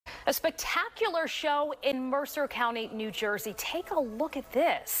A spectacular show in Mercer County, New Jersey. Take a look at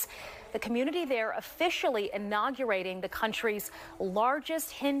this. The community there officially inaugurating the country's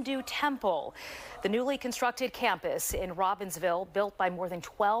largest Hindu temple. The newly constructed campus in Robbinsville, built by more than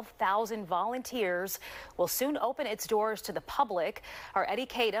 12,000 volunteers, will soon open its doors to the public. Our Eddie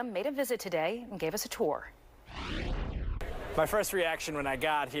Kadam made a visit today and gave us a tour. My first reaction when I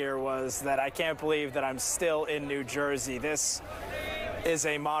got here was that I can't believe that I'm still in New Jersey. This is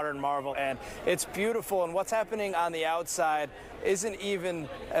a modern marvel, and it's beautiful, and what's happening on the outside isn't even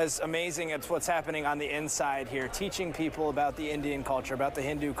as amazing as what's happening on the inside here, teaching people about the Indian culture, about the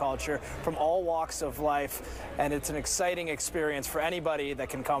Hindu culture from all walks of life. And it's an exciting experience for anybody that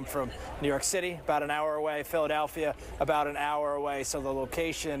can come from New York City, about an hour away, Philadelphia, about an hour away, so the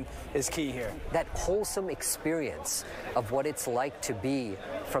location is key here. That wholesome experience of what it's like to be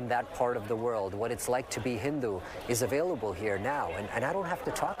from that part of the world, what it's like to be Hindu, is available here now, and I don't have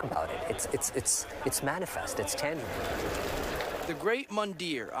to talk about it. It's manifest, it's tangible. The Great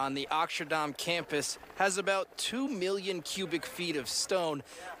Mandir on the Akshardham campus has about 2 million cubic feet of stone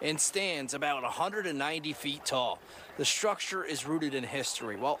and stands about 190 feet tall. The structure is rooted in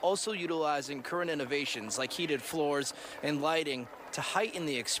history while also utilizing current innovations like heated floors and lighting to heighten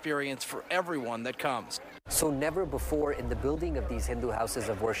the experience for everyone that comes. So never before in the building of these Hindu houses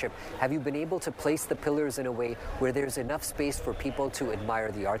of worship have you been able to place the pillars in a way where there's enough space for people to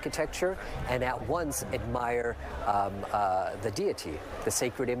admire the architecture and at once admire the deity, the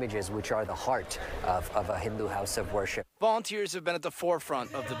sacred images which are the heart of a Hindu house of worship. Volunteers have been at the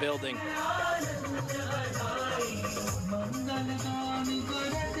forefront of the building.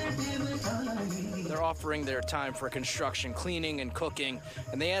 They're offering their time for construction, cleaning, and cooking,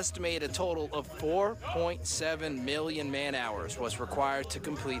 and they estimate a total of 4.7 million man-hours was required to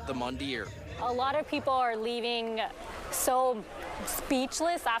complete the mandir. A lot of people are leaving so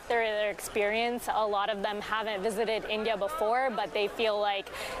speechless after their experience. A lot of them haven't visited India before, but they feel like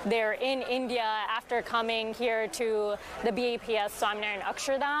they're in India after coming here to the BAPS Shri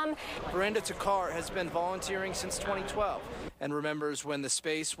Akshardham. Brenda Takar has been volunteering since 2012 and remembers when the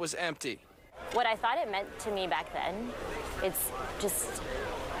space was empty. What I thought it meant to me back then, it's just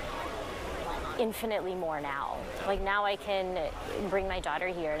infinitely more now. Like now I can bring my daughter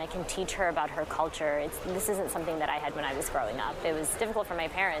here and I can teach her about her culture. This isn't something that I had when I was growing up. It was difficult for my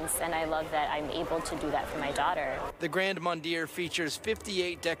parents, and I love that I'm able to do that for my daughter. The Grand Mandir features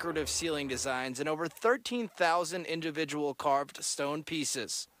 58 decorative ceiling designs and over 13,000 individual carved stone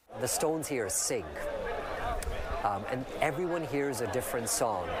pieces. The stones here sing, and everyone hears a different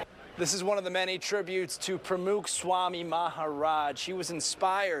song. This is one of the many tributes to Pramukh Swami Maharaj. He was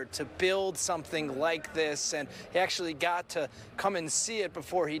inspired to build something like this, and he actually got to come and see it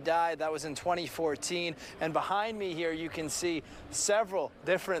before he died. That was in 2014. And behind me here, you can see several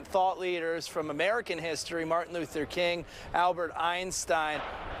different thought leaders from American history: Martin Luther King, Albert Einstein.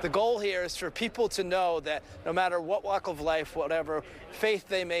 The goal here is for people to know that no matter what walk of life, whatever faith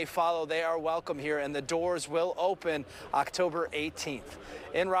they may follow, they are welcome here, and the doors will open October 18th.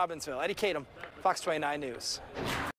 In Robbinsville, Eddie Kadam, Fox 29 News.